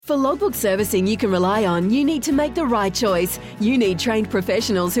For logbook servicing you can rely on, you need to make the right choice. You need trained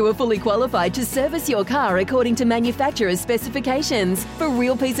professionals who are fully qualified to service your car according to manufacturer's specifications. For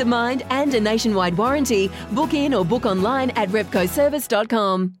real peace of mind and a nationwide warranty, book in or book online at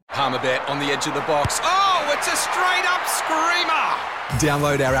repcoservice.com. Palmerbet on the edge of the box. Oh, it's a straight-up screamer!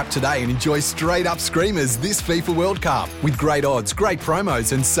 Download our app today and enjoy straight-up screamers this FIFA World Cup with great odds, great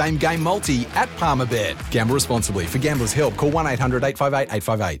promos and same-game multi at Palmerbet. Gamble responsibly. For Gamblers' Help, call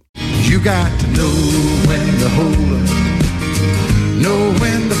 1-800-858-858. You got to know when to hold 'em, know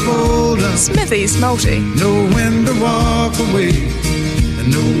when to fold 'em, Smithy's Multi. know when to walk away,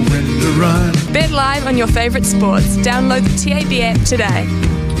 and know when to run. Bet live on your favourite sports. Download the TAB app today.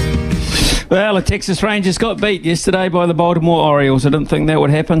 Well, the Texas Rangers got beat yesterday by the Baltimore Orioles. I didn't think that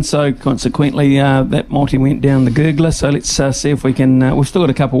would happen, so consequently that multi went down the gurgler. So let's see if we can... we've still got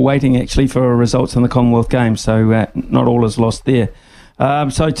a couple waiting, actually, for results in the Commonwealth Games, so not all is lost there.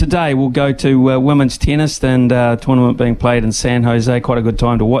 So today we'll go to women's tennis and tournament being played in San Jose. Quite a good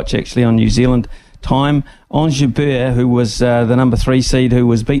time to watch, actually, on New Zealand time. Ons Jabeur, who was the number 3 seed who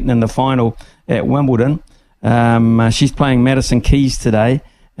was beaten in the final at Wimbledon, she's playing Madison Keys today.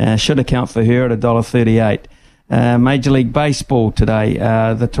 Should account for her at $1.38. Major League Baseball today,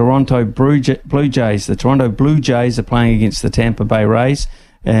 the Toronto Blue Jays. The Toronto Blue Jays are playing against the Tampa Bay Rays,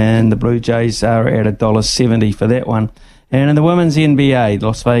 and the Blue Jays are at $1.70 for that one. And in the women's NBA,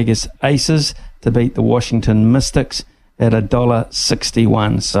 Las Vegas Aces to beat the Washington Mystics at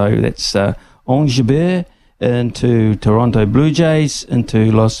 $1.61. So that's Ons Jabeur into Toronto Blue Jays,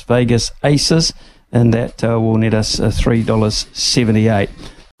 into Las Vegas Aces, and that will net us $3.78.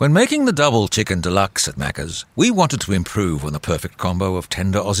 When making the double chicken deluxe at Macca's, we wanted to improve on the perfect combo of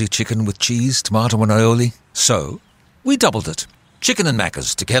tender Aussie chicken with cheese, tomato and aioli. So, we doubled it. Chicken and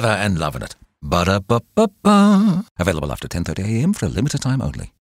Macca's, together and loving it. Ba-da-ba-ba-ba. Available after 10:30 a.m. for a limited time only.